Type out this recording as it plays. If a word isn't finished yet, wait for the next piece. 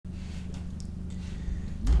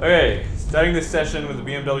Okay, starting this session with the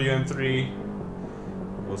BMW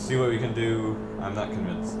M3. We'll see what we can do. I'm not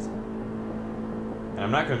convinced. And I'm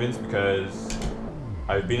not convinced because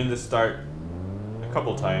I've been in this start a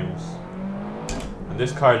couple times, and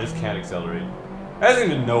this car just can't accelerate. It doesn't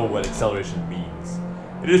even know what acceleration means.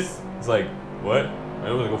 It's like, what? I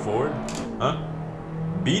don't want to go forward? Huh?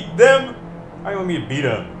 Beat them? How do you want me to beat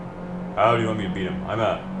them? How do you want me to beat them? I'm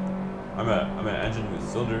an engine with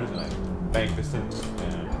cylinders and I bank pistons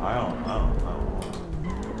and I don't know.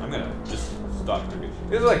 I'm gonna just stop for this.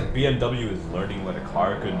 This is like BMW is learning what a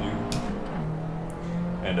car could do.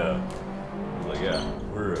 And like, yeah,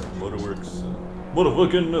 we're Motorworks,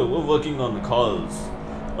 we're working on the cars.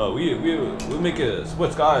 We make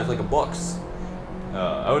sports cars like a box.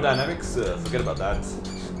 Aerodynamics, forget about that.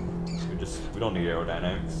 We don't need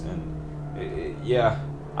aerodynamics, and yeah,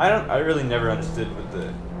 I really never understood what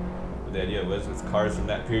the idea was with cars from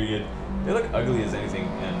that period. They look ugly as anything,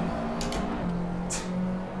 and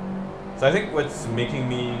so I think what's making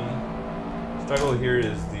me struggle here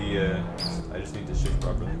is I just need to shift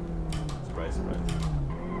properly. Surprise, surprise.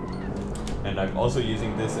 And I'm also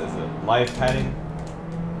using this as a live padding,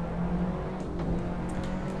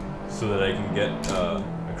 so that I can get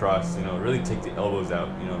across, really take the elbows out,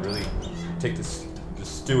 really take the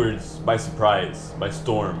stewards by surprise, by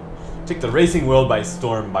storm. Take the racing world by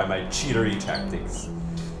storm by my cheatery tactics.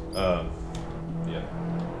 Yeah.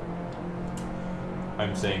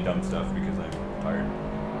 I'm saying dumb stuff because I'm tired.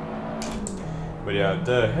 But yeah,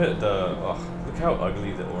 look how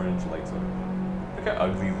ugly the orange lights are. Look how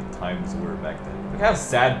ugly the times were back then. Look how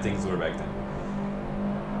sad things were back then.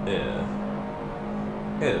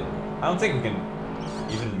 Ew. I don't think we can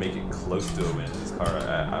even make it close to a win in this car.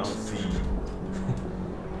 I don't see...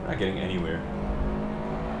 We're not getting anywhere.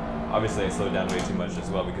 Obviously I slowed down way too much as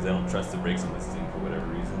well because I don't trust the brakes on this thing for whatever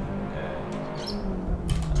reason.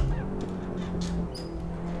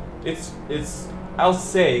 I'll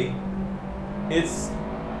say, it's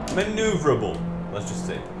maneuverable, let's just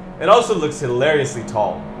say. It also looks hilariously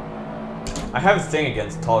tall. I have a thing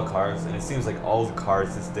against tall cars, and it seems like all the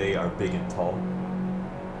cars this day are big and tall.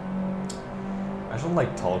 I don't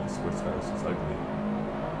like tall sports cars, it's ugly.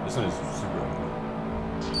 This one is super ugly.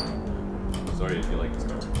 Sorry if you like this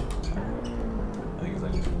car. I think it's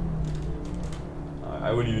ugly.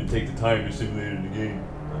 I wouldn't even take the time to simulate it in the game.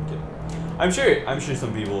 I'm kidding. I'm sure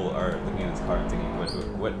some people are looking at this car and thinking,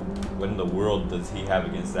 what in the world does he have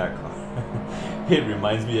against that car? It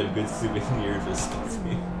reminds me of good souvenirs or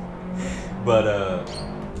something. But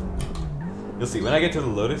you'll see when I get to the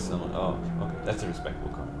Lotus. I'm like, oh, okay, that's a respectable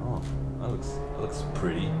car. Oh, that looks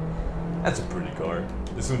pretty. That's a pretty car.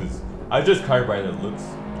 This one is. I just car by the looks,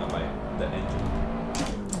 not by the engine.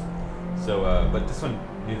 So, but this one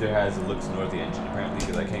neither has the looks nor the engine apparently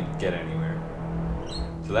because I can't get anywhere.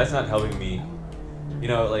 So that's not helping me.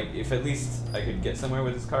 Like if at least I could get somewhere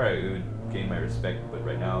with this car, it would gain my respect. But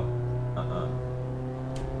right now,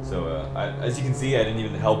 So as you can see, I didn't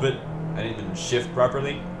even help it. I didn't even shift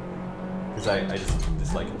properly because I just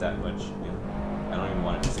dislike it that much. I don't even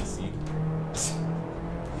want it to succeed.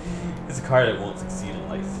 It's a car that won't succeed in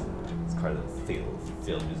life. It's a car that fails.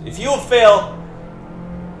 If you'll fail,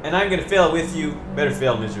 and I'm gonna fail with you, better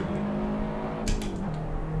fail miserably.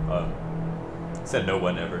 Said no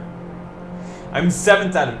one ever. I'm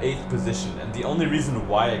 7th out of 8th position, and the only reason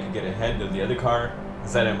why I could get ahead of the other car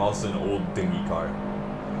is that I'm also an old dingy car.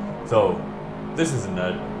 So this isn't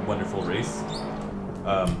a wonderful race.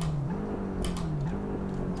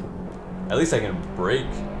 At least I can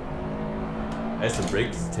brake. I guess the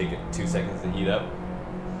brakes take 2 seconds to heat up.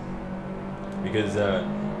 Because, yeah,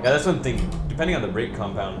 that's one thing. Depending on the brake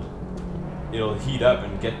compound, it'll heat up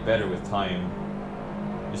and get better with time.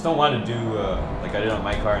 You just don't want to do, like I did on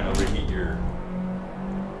my car and overheat your,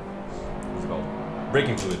 what's it called?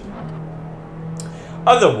 Braking fluid.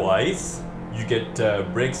 Otherwise, you get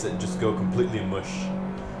brakes that just go completely mush.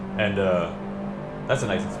 And, that's a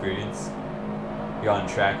nice experience. You're on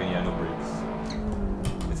track and you have no brakes.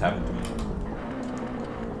 It's happened to me.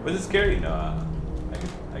 Was it scary? No, I can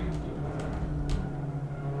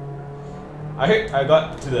keep it. I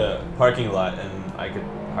got to the parking lot and I could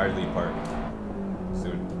hardly park.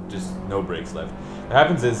 So just no brakes left. What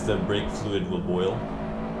happens is the brake fluid will boil.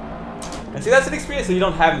 And see, that's an experience that you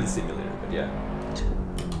don't have in the simulator, but yeah.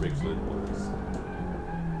 Brake fluid boils.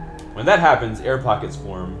 When that happens, air pockets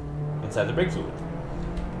form inside the brake fluid.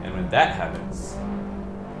 And when that happens,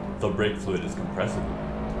 the brake fluid is compressible.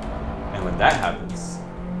 And when that happens,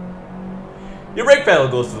 your brake pedal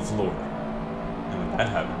goes to the floor. And when that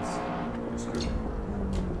happens, you're screwed.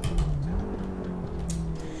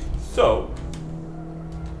 So,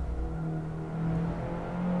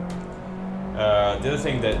 the other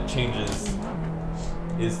thing that changes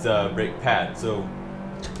is the brake pad. So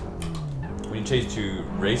when you change to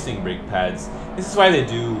racing brake pads, this is why they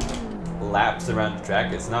do laps around the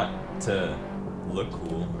track. It's not to look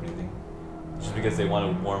cool or anything, just because they want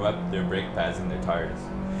to warm up their brake pads and their tires.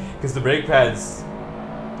 Because the brake pads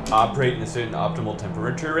operate in a certain optimal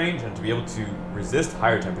temperature range, and to be able to resist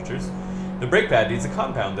higher temperatures, the brake pad needs a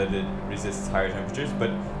compound that it resists higher temperatures,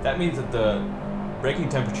 but that means that the braking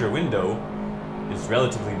temperature window is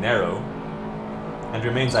relatively narrow and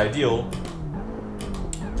remains ideal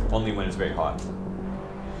only when it's very hot.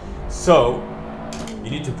 So you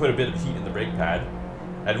need to put a bit of heat in the brake pad,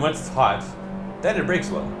 and once it's hot, then it brakes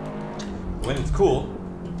well. When it's cool,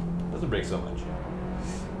 it doesn't brake so much,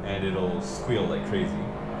 and it'll squeal like crazy.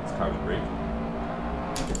 It's carbon brake.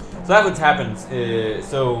 So that's what happens.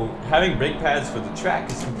 So having brake pads for the track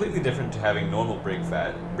is completely different to having normal brake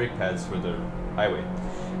pads for the highway.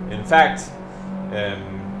 In fact,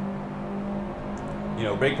 you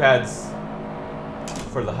know, brake pads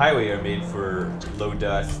for the highway are made for low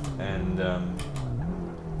dust and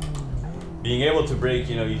being able to brake.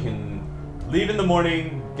 You know, you can leave in the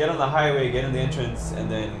morning, get on the highway, get in the entrance, and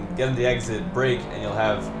then get on the exit, brake, and you'll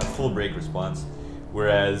have a full brake response.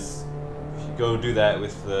 Whereas if you go do that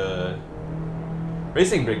with the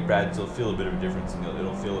racing brake pads, you'll feel a bit of a difference, and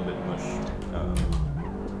it'll feel a bit mush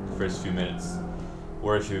the first few minutes.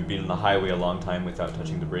 Or if you've been on the highway a long time without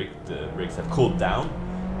touching the brakes have cooled down,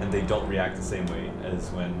 and they don't react the same way as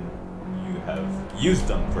when you have used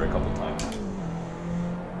them for a couple times.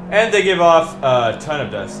 And they give off a ton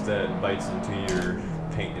of dust that bites into your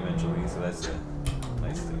paint eventually, so that's a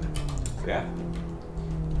nice thing. So yeah,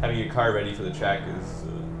 having your car ready for the track is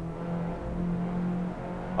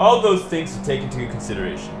all those things to take into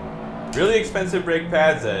consideration. Really expensive brake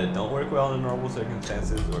pads that don't work well in normal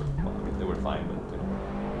circumstances, or well, I mean, they work fine, but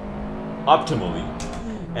optimally.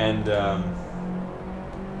 And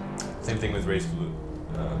same thing with race fluid,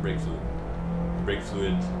 brake fluid. Brake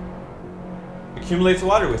fluid accumulates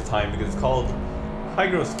water with time because it's called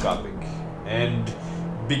hygroscopic. And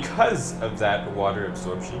because of that water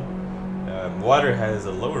absorption, water has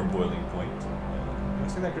a lower boiling point. Am I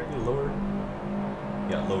saying that correctly? Lower?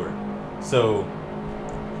 Yeah, lower. So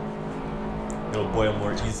it'll boil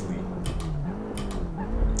more easily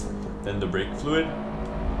than the brake fluid.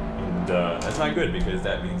 And that's not good, because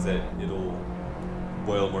that means that it'll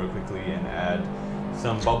boil more quickly and add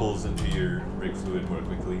some bubbles into your brake fluid more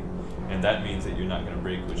quickly. And that means that you're not going to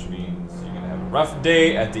brake, which means you're going to have a rough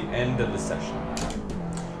day at the end of the session.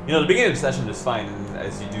 You know, the beginning of the session is fine, and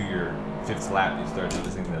as you do your 5th lap, you start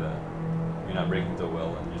noticing that you're not braking so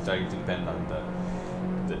well, and you're starting to depend on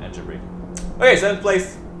the engine braking. Okay, 7th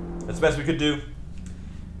place. That's the best we could do.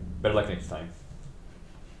 Better luck next time.